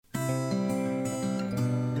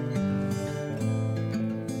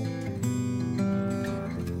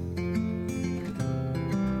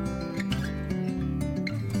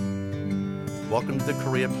Welcome to the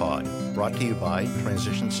Career Pod, brought to you by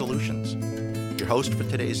Transition Solutions. Your host for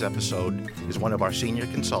today's episode is one of our senior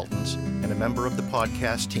consultants and a member of the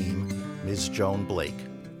podcast team, Ms. Joan Blake.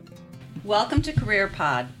 Welcome to Career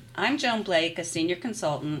Pod. I'm Joan Blake, a senior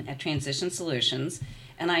consultant at Transition Solutions,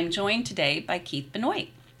 and I'm joined today by Keith Benoit.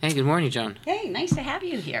 Hey, good morning, Joan. Hey, nice to have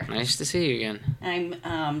you here. Nice to see you again.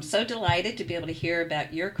 I'm so delighted to be able to hear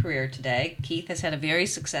about your career today. Keith has had a very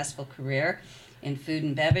successful career in food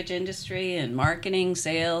and beverage industry and marketing,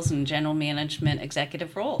 sales, and general management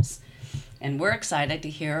executive roles. And we're excited to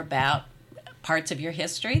hear about parts of your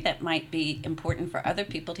history that might be important for other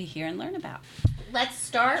people to hear and learn about. Let's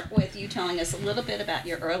start with you telling us a little bit about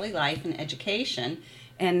your early life and education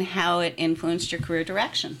and how it influenced your career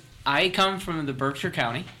direction. I come from the Berkshire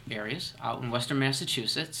County areas out in western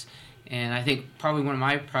Massachusetts, and I think probably one of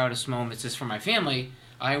my proudest moments is for my family.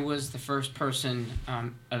 I was the first person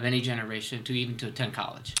of any generation to attend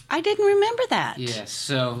college. I didn't remember that. Yes,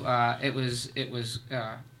 so it was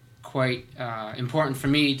quite important for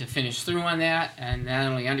me to finish through on that, and not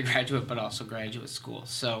only undergraduate but also graduate school.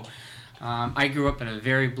 So I grew up in a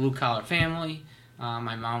very blue-collar family.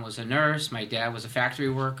 My mom was a nurse. My dad was a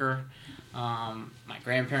factory worker. My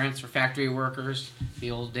grandparents were factory workers.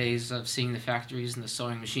 The old days of seeing the factories and the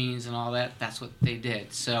sewing machines and all that, that's what they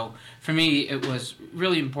did. So for me, it was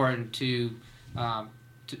really important to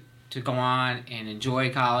go on and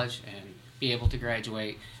enjoy college and be able to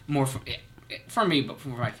graduate. More for me, but for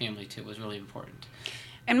my family too, was really important.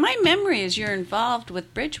 And my memory is you're involved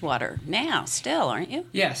with Bridgewater now, still, aren't you?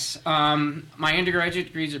 Yes. My undergraduate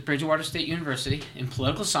degree is at Bridgewater State University in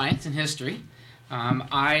political science and history.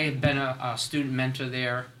 I've been a student mentor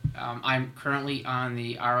there. I'm currently on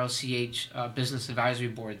the ROCH Business Advisory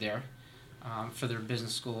Board there for their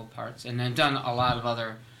business school parts, and I've done a lot of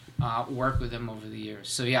other work with them over the years.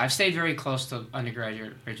 So yeah, I've stayed very close to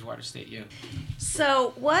undergraduate at Bridgewater State U.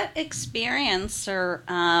 So what experience or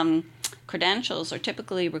credentials are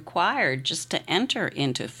typically required just to enter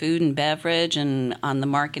into food and beverage and on the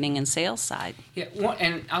marketing and sales side? Yeah,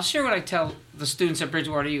 and I'll share what I tell the students at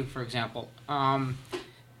Bridgewater U, for example.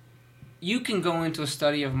 You can go into a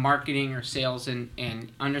study of marketing or sales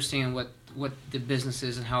and understand what the business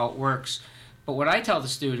is and how it works. But what I tell the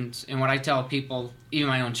students and what I tell people, even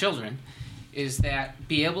my own children, is that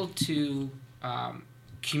be able to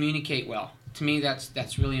communicate well. To me,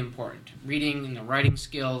 that's really important. Reading and the writing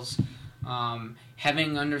skills,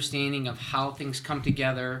 having understanding of how things come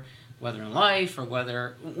together, whether in life or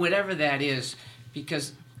whatever that is,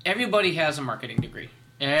 because everybody has a marketing degree.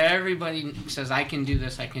 Everybody says, I can do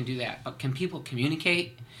this, I can do that. But can people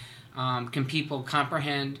communicate? Can people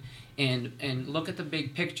comprehend and look at the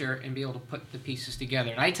big picture and be able to put the pieces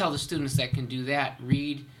together? And I tell the students that can do that,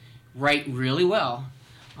 read, write really well,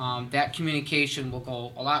 that communication will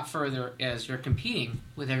go a lot further as you're competing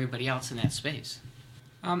with everybody else in that space.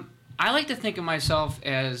 I like to think of myself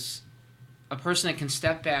as a person that can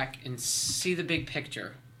step back and see the big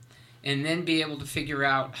picture and then be able to figure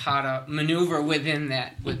out how to maneuver within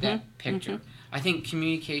that that picture. Mm-hmm. I think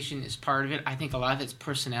communication is part of it. I think a lot of it's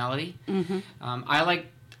personality. Mm-hmm. I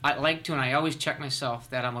like to, and I always check myself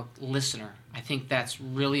that I'm a listener. I think that's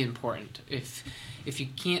really important. If you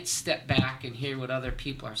can't step back and hear what other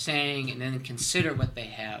people are saying and then consider what they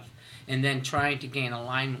have and then trying to gain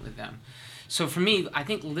alignment with them. So for me, I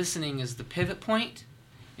think listening is the pivot point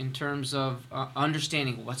in terms of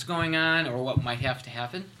understanding what's going on or what might have to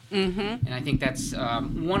happen. Mm-hmm. And I think that's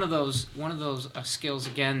one of those skills,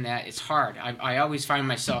 again, that it's hard. I always find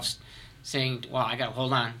myself saying, well, I got to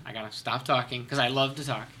hold on. I got to stop talking because I love to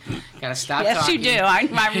talk. Got to stop yes, talking. Yes, you do.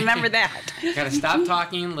 I remember that. Got to stop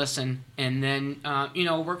talking and listen and then,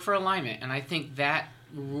 work for alignment. And I think that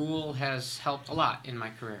rule has helped a lot in my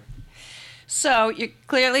career. So you're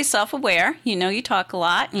clearly self-aware. You know you talk a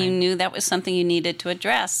lot, and you knew that was something you needed to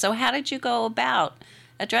address. So how did you go about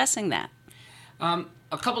addressing that?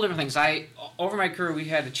 A couple different things. Over my career, we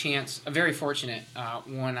had a chance, very fortunate,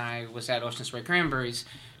 when I was at Ocean Spray Cranberries,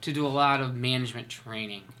 to do a lot of management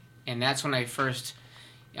training. And that's when I first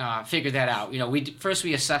figured that out. First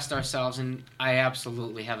we assessed ourselves, and I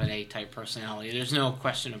absolutely have an A-type personality. There's no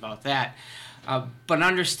question about that. But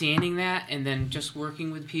understanding that and then just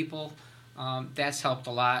working with people, that's helped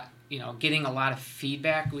a lot. Getting a lot of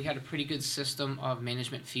feedback. We had a pretty good system of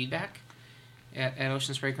management feedback at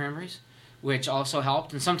Ocean Spray Cranberries, which also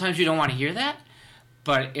helped. And sometimes you don't want to hear that,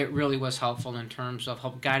 but it really was helpful in terms of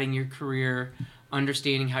help guiding your career,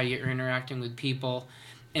 understanding how you're interacting with people.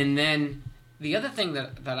 And then the other thing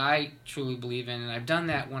that I truly believe in, and I've done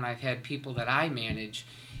that when I've had people that I manage,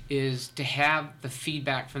 is to have the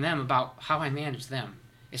feedback from them about how I manage them.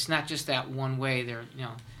 It's not just that one way.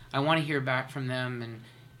 I want to hear back from them.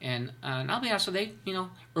 And I'll be honest with you,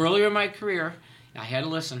 earlier in my career, I had to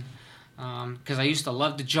listen because I used to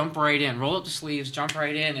love to jump right in, roll up the sleeves, jump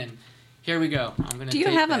right in, and here we go. I'm going to. Do you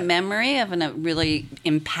have a memory of a really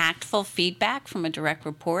impactful feedback from a direct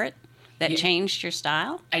report that changed your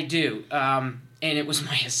style? I do, and it was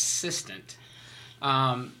my assistant.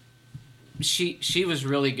 She was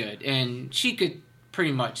really good, and she could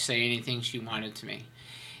pretty much say anything she wanted to me.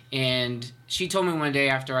 And she told me one day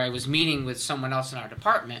after I was meeting with someone else in our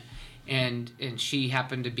department, and she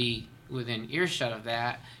happened to be within earshot of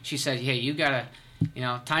that, she said, hey, you got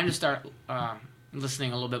to, time to start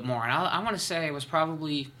listening a little bit more. And I want to say it was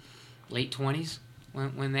probably late 20s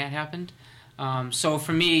when that happened. So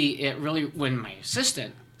for me, it really, when my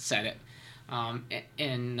assistant said it,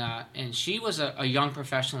 and she was a young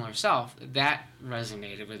professional herself, that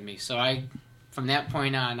resonated with me. So from that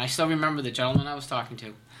point on, I still remember the gentleman I was talking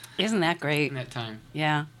to. Isn't that great? In that time.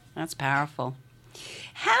 Yeah, that's powerful.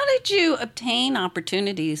 How did you obtain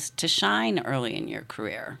opportunities to shine early in your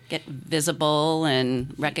career, get visible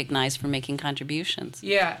and recognized for making contributions?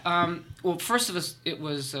 Yeah, well, first of all, it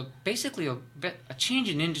was basically a change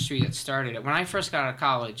in industry that started it. When I first got out of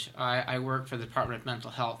college, I worked for the Department of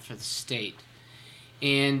Mental Health for the state,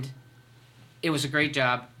 and it was a great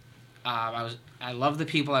job. I loved the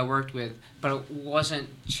people I worked with, but it wasn't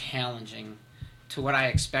challenging to what I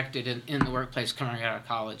expected in the workplace coming out of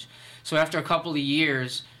college. So after a couple of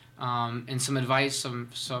years and some advice from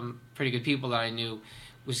some pretty good people that I knew,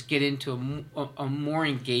 was get into a more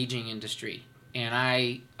engaging industry. And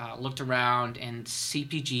I looked around, and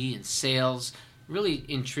CPG and sales really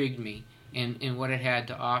intrigued me in what it had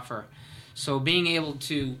to offer. So being able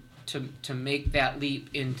to make that leap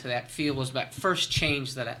into that field was that first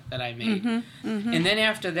change that I made. Mm-hmm, mm-hmm. And then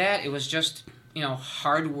after that, it was just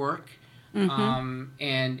hard work. Mm-hmm.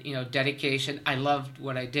 And dedication. I loved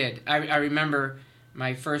what I did. I remember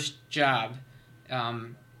my first job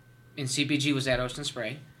in CPG was at Ocean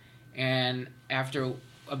Spray, and after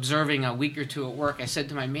observing a week or two at work, I said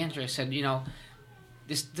to my manager, I said,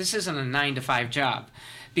 this isn't a 9-to-5 job,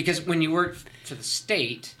 because when you work for the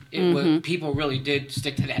state, people really did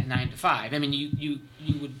stick to that 9-to-5. I mean, you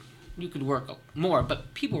could work more,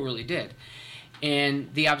 but people really did.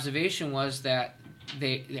 And the observation was that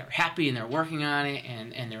they're happy and they're working on it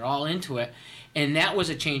and they're all into it. And that was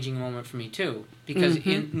a changing moment for me too, because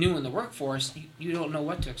new in the workforce, you don't know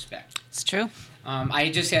what to expect. It's true. I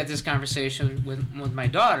just had this conversation with my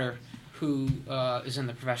daughter, who is in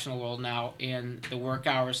the professional world now, and the work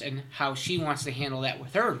hours and how she wants to handle that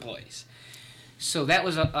with her employees. So that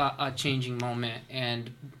was a changing moment.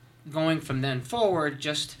 And going from then forward,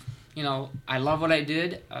 just I love what I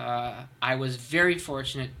did. I was very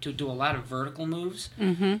fortunate to do a lot of vertical moves.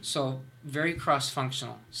 Mm-hmm. So very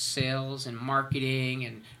cross-functional, sales and marketing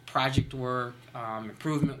and project work,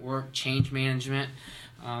 improvement work, change management.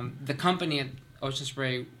 The company at Ocean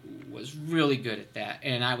Spray was really good at that,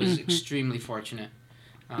 and I was extremely fortunate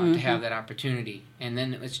to have that opportunity. And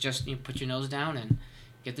then it's just put your nose down and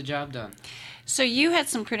get the job done. So you had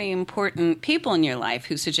some pretty important people in your life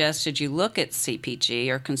who suggested you look at CPG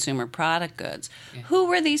or consumer product goods. Yeah. Who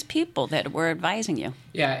were these people that were advising you?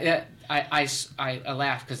 Yeah, I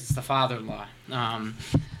laugh because it's the father-in-law.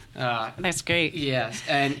 That's great. Yes,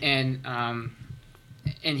 and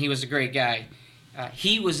he was a great guy.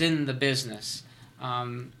 He was in the business.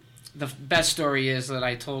 The best story is that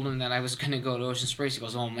I told him that I was going to go to Ocean Spray. He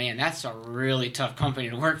goes, "Oh man, that's a really tough company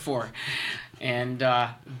to work for," and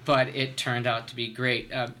but it turned out to be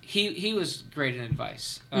great. He was great in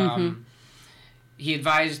advice. He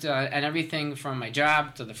advised on everything from my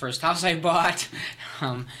job to the first house I bought,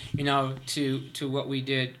 to what we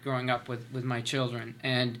did growing up with my children.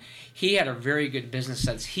 And he had a very good business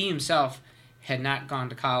sense. He himself had not gone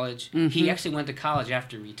to college. He actually went to college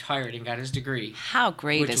after he retired and got his degree. How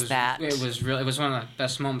great is that? It was one of the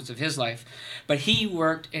best moments of his life. But he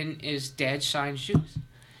worked in his dad's shine shoes.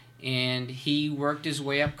 And he worked his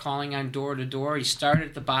way up, calling on door to door. He started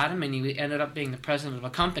at the bottom, and he ended up being the president of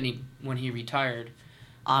a company when he retired.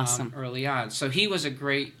 Awesome. Early on. So he was a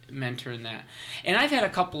great mentor in that. And I've had a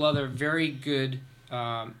couple other very good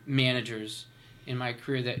managers in my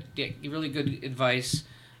career that get really good advice,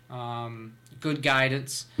 good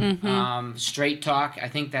guidance, straight talk. I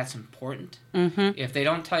think that's important. If they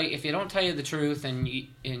don't tell you the truth and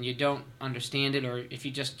you don't understand it, or if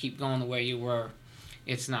you just keep going the way you were,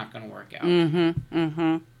 it's not going to work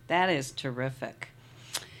out. That is terrific.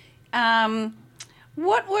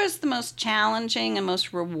 What was the most challenging and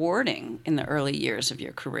most rewarding in the early years of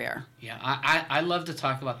your career? Yeah, I love to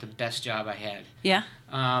talk about the best job I had. Yeah.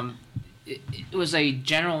 it was a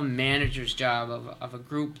general manager's job of a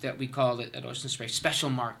group that we called it at Ocean Spray Special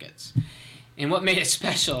Markets. And what made it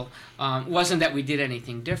special wasn't that we did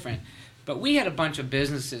anything different, but we had a bunch of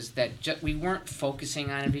businesses that we weren't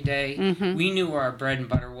focusing on every day. Mm-hmm. We knew where our bread and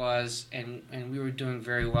butter was, and we were doing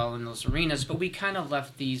very well in those arenas, but we kind of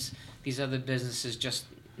left these other businesses just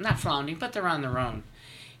not floundering, but they're on their own.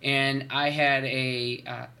 And I had a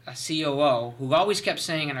COO who always kept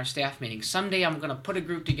saying in our staff meetings, someday I'm going to put a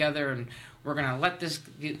group together and we're going to let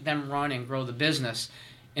them run and grow the business.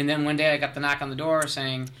 And then one day I got the knock on the door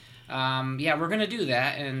saying, yeah, we're going to do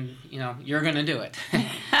that, and you're going to do it.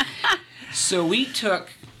 So we took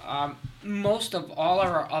most of all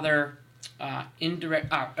our other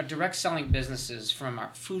direct selling businesses, from our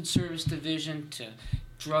food service division to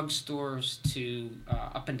drugstores to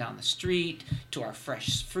up and down the street to our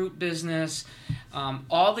fresh fruit business,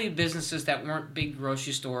 all the businesses that weren't big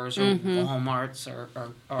grocery stores or Walmarts or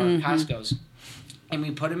Costco's. And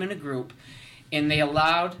we put them in a group, and they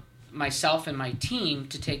allowed myself and my team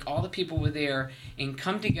to take all the people who were there and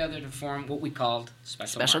come together to form what we called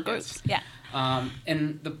special markets. Groups. Yeah.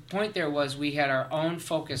 And the point there was we had our own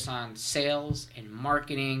focus on sales and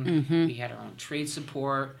marketing. Mm-hmm. We had our own trade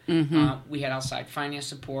support. Mm-hmm. We had outside finance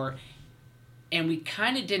support. And we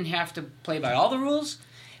kind of didn't have to play by all the rules,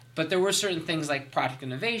 but there were certain things like product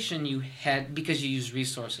innovation you had because you used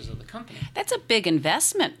resources of the company. That's a big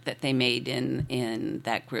investment that they made in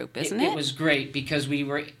that group, isn't it? It was great because we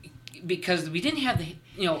didn't have the,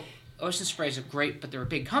 Ocean Spray is great, but they're a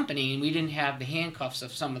big company, and we didn't have the handcuffs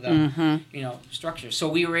of some of the, structures. So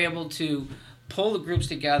we were able to pull the groups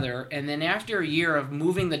together, and then after a year of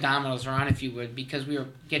moving the dominoes around, if you would, because we were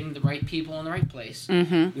getting the right people in the right place,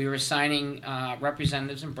 we were assigning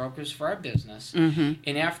representatives and brokers for our business,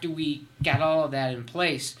 and after we got all of that in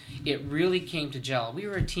place, it really came to gel. We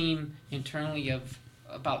were a team internally of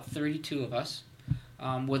about 32 of us,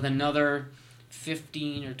 with another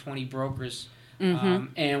 15 or 20 brokers.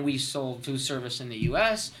 And we sold food service in the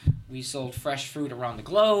U.S. We sold fresh fruit around the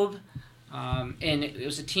globe. And it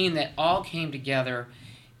was a team that all came together,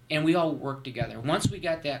 and we all worked together. Once we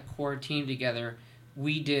got that core team together,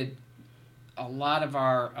 we did a lot of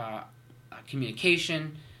our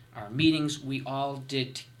communication, our meetings, we all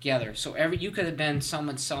did together. So you could have been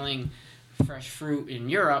someone selling fresh fruit in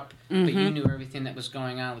Europe, but you knew everything that was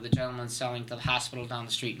going on with the gentleman selling to the hospital down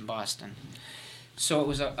the street in Boston. So it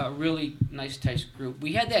was a really nice, tight group.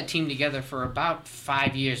 We had that team together for about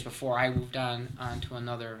 5 years before I moved on to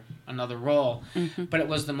another role. But it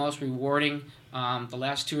was the most rewarding. The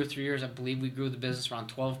last 2 or 3 years, I believe we grew the business around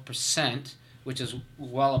 12%, which is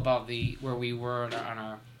well above where we were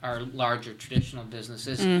on our larger traditional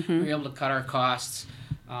businesses. We were able to cut our costs.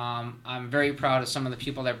 I'm very proud of some of the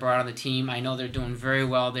people that brought on the team. I know they're doing very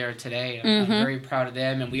well there today. I'm very proud of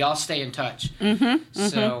them, and we all stay in touch.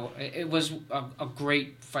 So it was a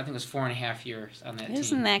great, I think it was 4.5 years on that team.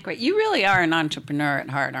 Isn't that great? You really are an entrepreneur at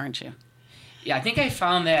heart, aren't you? Yeah, I think I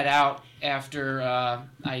found that out after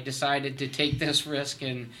I decided to take this risk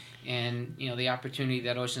and the opportunity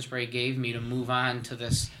that Ocean Spray gave me to move on to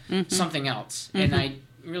this something else. And I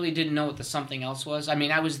really didn't know what the something else was. I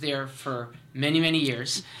mean, I was there for many, many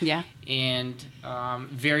years. Yeah. And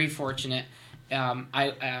very fortunate.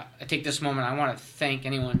 I take this moment, I want to thank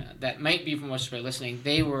anyone that might be from Ocean Spray listening.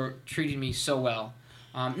 They were treating me so well.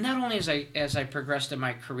 Not only as I progressed in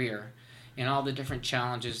my career and all the different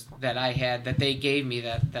challenges that I had that they gave me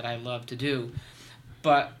that I love to do,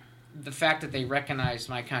 but the fact that they recognized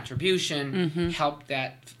my contribution helped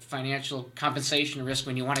that financial compensation risk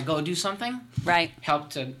when you want to go do something. Right.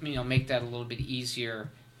 Helped to make that a little bit easier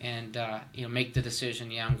and make the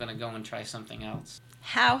decision. Yeah, I'm going to go and try something else.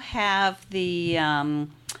 How have the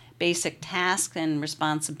basic tasks and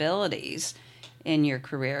responsibilities in your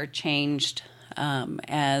career changed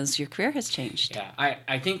as your career has changed? Yeah,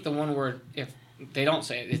 I think the one word, if they don't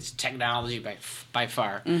say it, it's technology by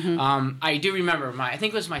far. I do remember I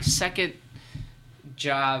think it was my second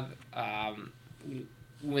job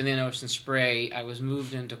within Ocean Spray. I was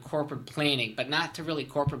moved into corporate planning, but not to really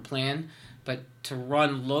corporate plan, but to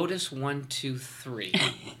run Lotus 1, 2, 3.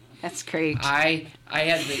 That's great. I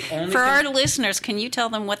had the only... For our listeners, can you tell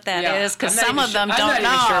them what that is? Because some of them don't know. I'm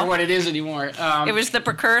not even sure what it is anymore. It was the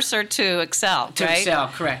precursor to Excel, right? To Excel,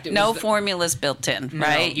 correct. No formulas built in,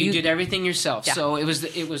 right? You did everything yourself. Yeah. So it was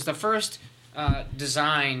the first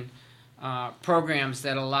design programs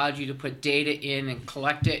that allowed you to put data in and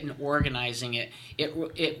collect it and organizing it.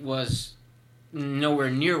 It was nowhere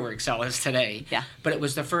near where Excel is today. Yeah. But it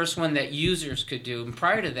was the first one that users could do. And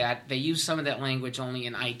prior to that, they used some of that language only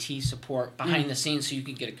in IT support behind the scenes so you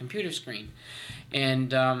could get a computer screen.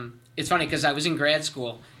 And it's funny because I was in grad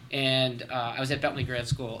school and I was at Bentley Grad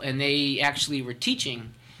School, and they actually were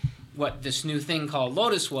teaching what this new thing called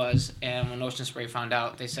Lotus was. And when Ocean Spray found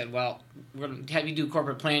out, they said, well, we're going to have you do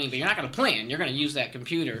corporate planning, but you're not going to plan. You're going to use that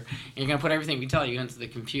computer, and you're going to put everything we tell you into the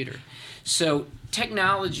computer. So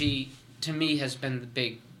technology, to me, has been the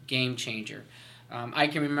big game changer. I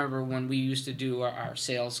can remember when we used to do our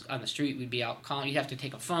sales on the street, we'd be out calling. You have to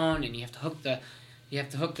take a phone, and you have to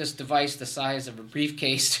hook this device the size of a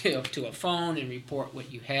briefcase to a phone and report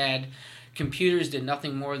what you had. Computers did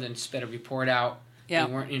nothing more than spit a report out. Yeah.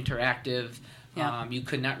 They weren't interactive. Yeah. You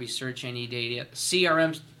could not research any data.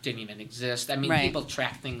 CRMs didn't even exist. I mean, Right. people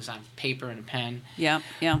track things on paper and pen. Yeah,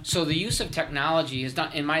 yeah. So the use of technology has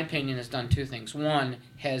done, in my opinion, has done two things. One,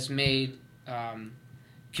 has made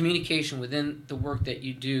communication within the work that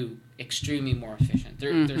you do extremely more efficient.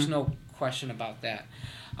 There's no question about that.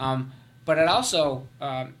 But it also,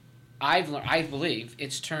 I believe,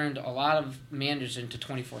 it's turned a lot of managers into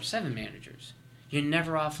 24/7 managers. You're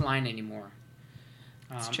never offline anymore.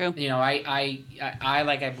 It's true. You know, I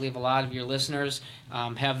believe a lot of your listeners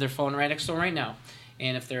have their phone right next door right now.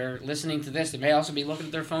 And if they're listening to this, they may also be looking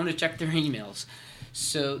at their phone to check their emails.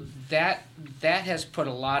 So that has put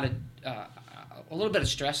a little bit of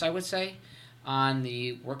stress, I would say, on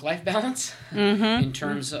the work-life balance in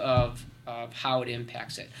terms of how it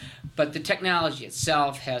impacts it. But the technology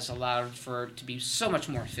itself has allowed for it to be so much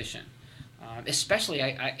more efficient. Especially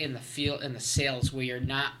in the field, in the sales, where you're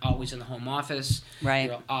not always in the home office.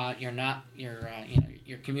 Right.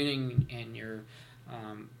 You're commuting, and you're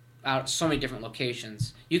out so many different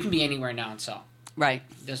locations. You can be anywhere now and sell. Right.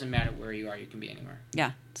 It doesn't matter where you are. You can be anywhere.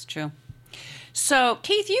 Yeah, it's true. So,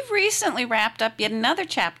 Keith, you've recently wrapped up yet another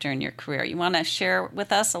chapter in your career. You want to share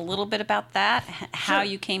with us a little bit about that, how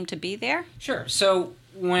you came to be there? Sure. So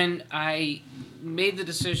when I made the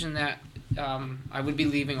decision that I would be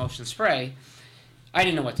leaving Ocean Spray, I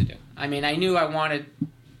didn't know what to do. I mean, I knew I wanted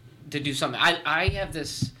to do something. I have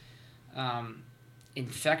this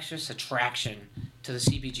infectious attraction to the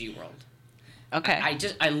CPG world. Okay.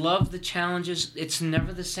 I love the challenges. It's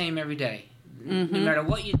never the same every day. No matter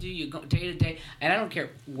what you do, you go day to day, and I don't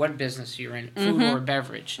care what business you're in, food or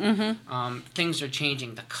beverage. Things are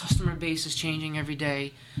changing. The customer base is changing every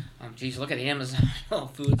day. Geez, look at Amazon, Whole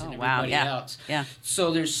Foods, and everybody else. Yeah.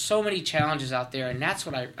 So there's so many challenges out there, and that's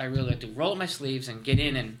what I really like to do. Roll up my sleeves and get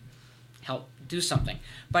in and help do something.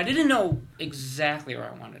 But I didn't know exactly where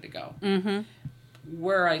I wanted to go.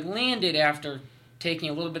 Where I landed after taking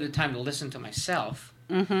a little bit of time to listen to myself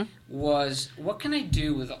was, what can I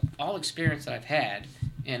do with all experience that I've had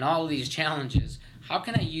and all of these challenges? How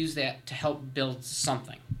can I use that to help build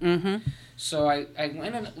something? So I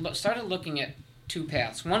went and started looking at two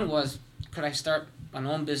paths. One was, could I start my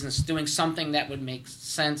own business doing something that would make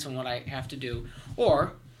sense in what I have to do?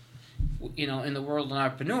 Or, you know, in the world of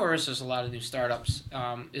entrepreneurs, there's a lot of new startups.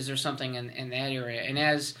 Is there something in that area? And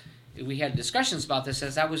as we had discussions about this,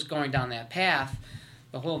 as I was going down that path,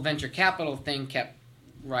 the whole venture capital thing kept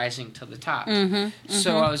rising to the top.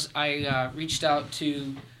 So I reached out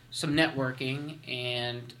to some networking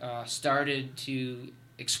and started to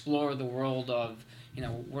explore the world of, you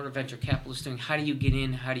know, what are venture capitalists doing? How do you get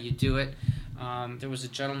in? How do you do it? There was a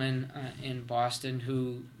gentleman in Boston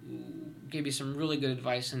who gave me some really good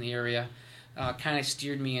advice in the area, kind of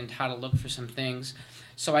steered me into how to look for some things.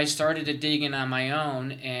 So I started to dig in on my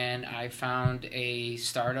own, and I found a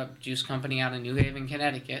startup juice company out in New Haven,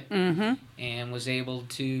 Connecticut, and was able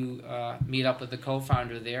to meet up with the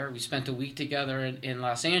co-founder there. We spent a week together in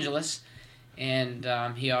Los Angeles, and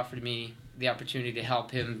he offered me the opportunity to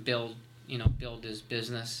help him build his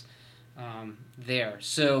business there.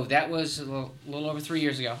 So that was a little over 3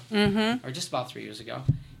 years ago, or just about 3 years ago,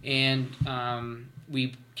 and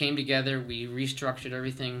we came together. We restructured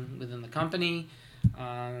everything within the company.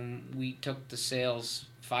 We took the sales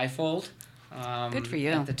fivefold. Good for you.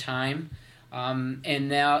 At the time, and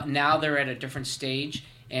now they're at a different stage.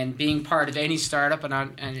 And being part of any startup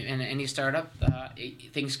and any startup,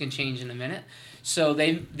 things can change in a minute. So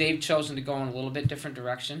they've chosen to go in a little bit different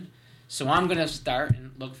direction. So I'm going to start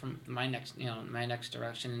and look from my next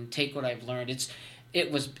direction and take what I've learned.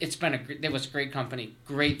 It was a great company,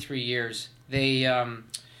 great 3 years. They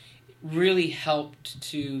really helped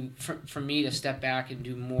for me to step back and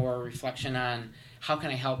do more reflection on how can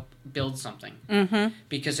I help build something.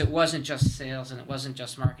 Because it wasn't just sales and it wasn't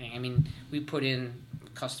just marketing. I mean, we put in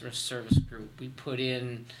customer service group, we put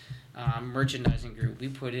in merchandising group, we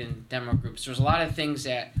put in demo groups. There's a lot of things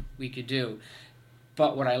that we could do.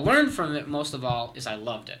 But what I learned from it most of all is I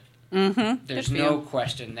loved it. There's no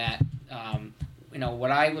question that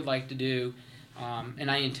what I would like to do and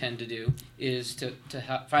I intend to do, is to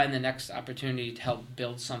find the next opportunity to help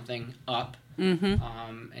build something up,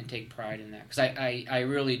 and take pride in that. Because I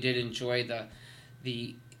really did enjoy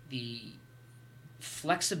the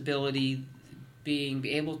flexibility, being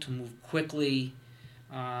able to move quickly.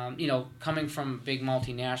 Coming from a big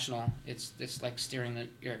multinational, it's like steering the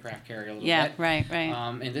aircraft carrier a little bit. Yeah, right.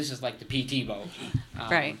 And this is like the PT boat.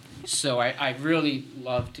 Right. So I really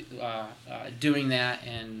loved doing that,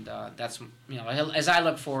 and that's, as I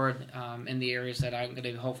look forward, in the areas that I'm going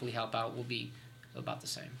to hopefully help out will be about the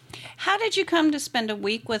same. How did you come to spend a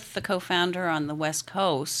week with the co-founder on the West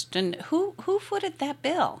Coast, and who footed that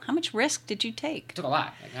bill? How much risk did you take? It took a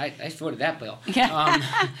lot. I footed that bill. Yeah.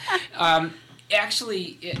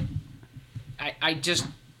 Actually, I just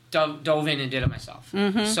dove in and did it myself.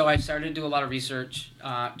 So I started to do a lot of research,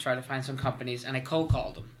 try to find some companies, and I cold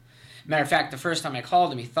called them. Matter of fact, the first time I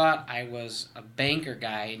called him, he thought I was a banker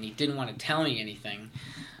guy, and he didn't want to tell me anything.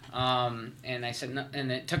 And I said no,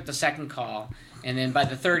 and it took the second call, and then by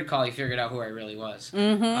the third call, he figured out who I really was. He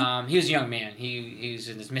was a young man. He was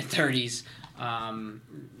in his mid-30s,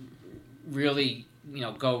 really,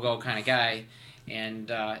 go kind of guy. And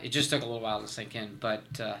it just took a little while to sink in, but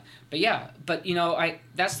that's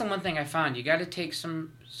the one thing I found. You got to take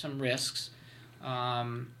some risks.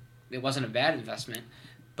 It wasn't a bad investment,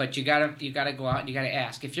 but you got to go out and you got to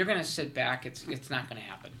ask. If you're going to sit back, it's not going to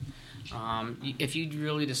happen. If you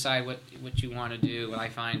really decide what you want to do, what I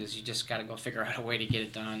find is you just got to go figure out a way to get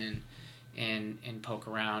it done and poke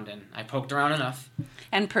around. And I poked around enough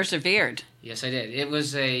And persevered. Yes, I did. It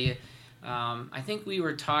was I think we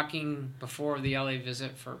were talking before the LA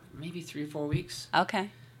visit for maybe 3 or 4 weeks. Okay.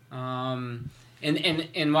 And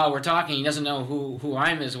while we're talking, he doesn't know who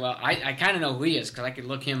I'm as well. I kind of know who he is because I could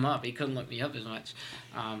look him up. He couldn't look me up as much.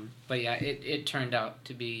 But yeah, it turned out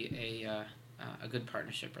to be a good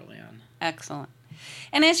partnership early on. Excellent.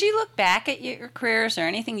 And as you look back at your career, is there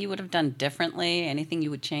anything you would have done differently? Anything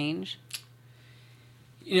you would change?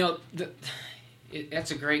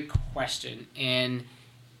 That's a great question, and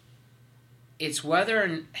it's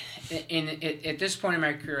whether, at this point in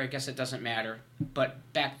my career, I guess it doesn't matter. But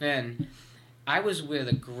back then, I was with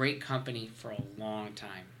a great company for a long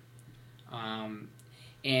time,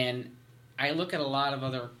 and I look at a lot of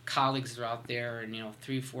other colleagues that are out there, and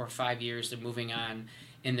 3, 4, 5 years, they're moving on,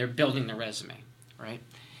 and they're building their resume, right?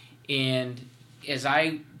 And as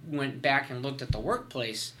I went back and looked at the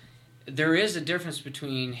workplace, there is a difference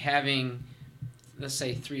between having, let's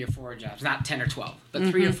say, 3 or 4 jobs, not 10 or 12, but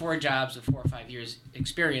 3 or 4 jobs of 4 or 5 years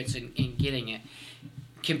experience in getting it,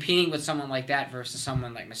 competing with someone like that versus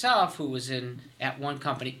someone like myself who was at one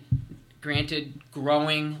company, granted,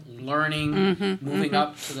 growing, learning, moving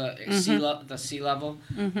up to the C level,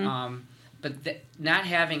 but not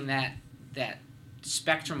having that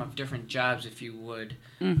spectrum of different jobs, if you would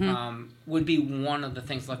be one of the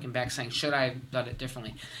things looking back, saying, should I have done it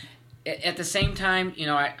differently? At the same time,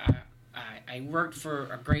 I worked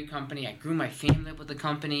for a great company. I grew my family up with the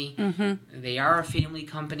company. They are a family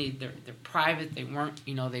company. They're private. They weren't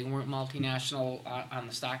multinational on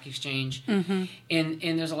the stock exchange. And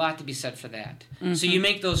there's a lot to be said for that. So you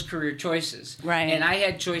make those career choices. Right. And I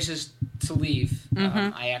had choices to leave.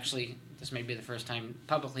 I actually, this may be the first time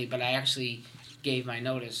publicly, but I actually gave my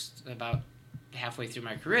notice about halfway through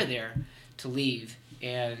my career there to leave.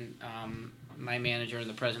 And my manager and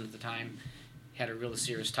the president at the time had a really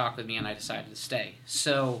serious talk with me, and I decided to stay.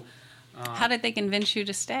 So, how did they convince you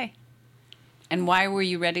to stay? And why were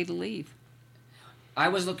you ready to leave? I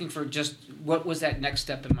was looking for just what was that next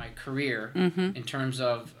step in my career in terms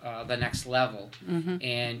of the next level.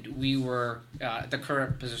 And we were, the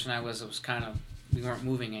current position I was kind of, we weren't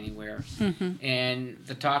moving anywhere. And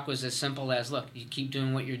the talk was as simple as, look, you keep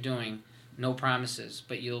doing what you're doing, no promises,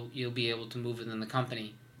 but you'll be able to move within the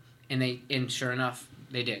company. And sure enough,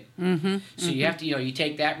 they did. So you have to, you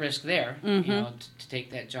take that risk there, to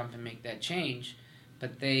take that jump and make that change.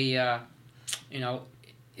 But they,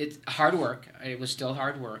 it's hard work. It was still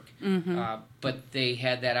hard work. But they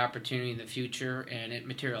had that opportunity in the future, and it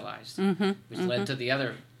materialized, which led to the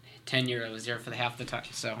other 10 years I was there for the half the time.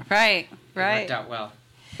 So right. It worked out well.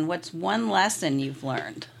 What's one lesson you've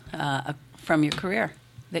learned from your career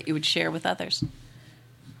that you would share with others?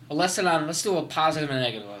 A lesson on, let's do a positive and a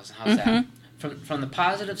negative lesson. How's that? From the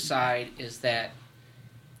positive side is that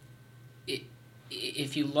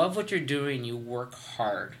if you love what you're doing, you work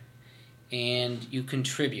hard, and you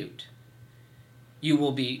contribute,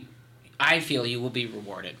 I feel you will be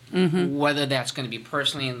rewarded. Whether that's going to be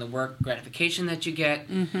personally in the work gratification that you get,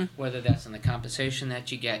 whether that's in the compensation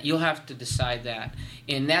that you get, you'll have to decide that.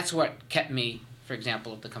 And that's what kept me, for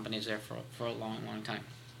example, at the companies there for a long, long time.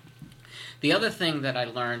 The other thing that I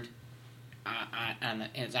learned,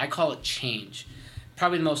 is I call it change.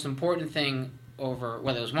 Probably the most important thing over,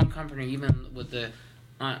 whether it was one company or even with the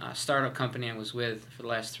startup company I was with for the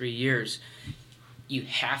last 3 years, you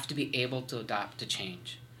have to be able to adapt to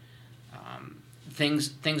change.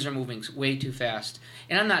 Things are moving way too fast.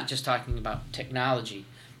 And I'm not just talking about technology,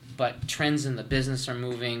 but trends in the business are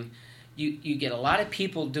moving. You get a lot of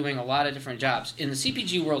people doing a lot of different jobs. In the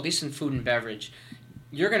CPG world, at least in food and beverage,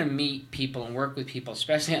 you're going to meet people and work with people,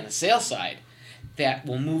 especially on the sales side, that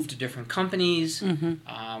will move to different companies,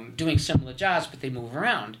 doing similar jobs, but they move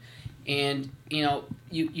around. And,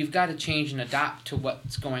 you've got to change and adapt to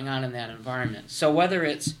what's going on in that environment. So whether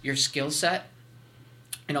it's your skill set,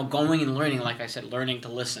 going and learning, like I said, learning to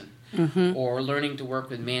listen, or learning to work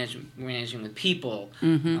with managing with people,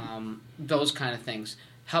 those kind of things.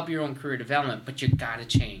 Help your own career development, but you got to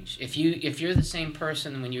change. If you're the same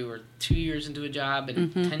person when you were 2 years into a job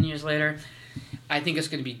and 10 years later, I think it's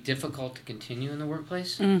going to be difficult to continue in the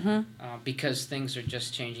workplace because things are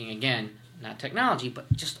just changing again. Not technology,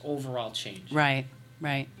 but just overall change. Right.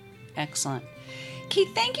 Excellent.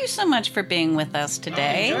 Keith, thank you so much for being with us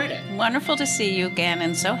today. I enjoyed it. Wonderful to see you again,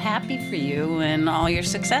 and so happy for you and all your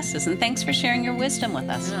successes. And thanks for sharing your wisdom with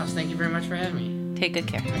us. Thank you very much for having me. Take good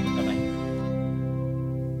care. Bye-bye.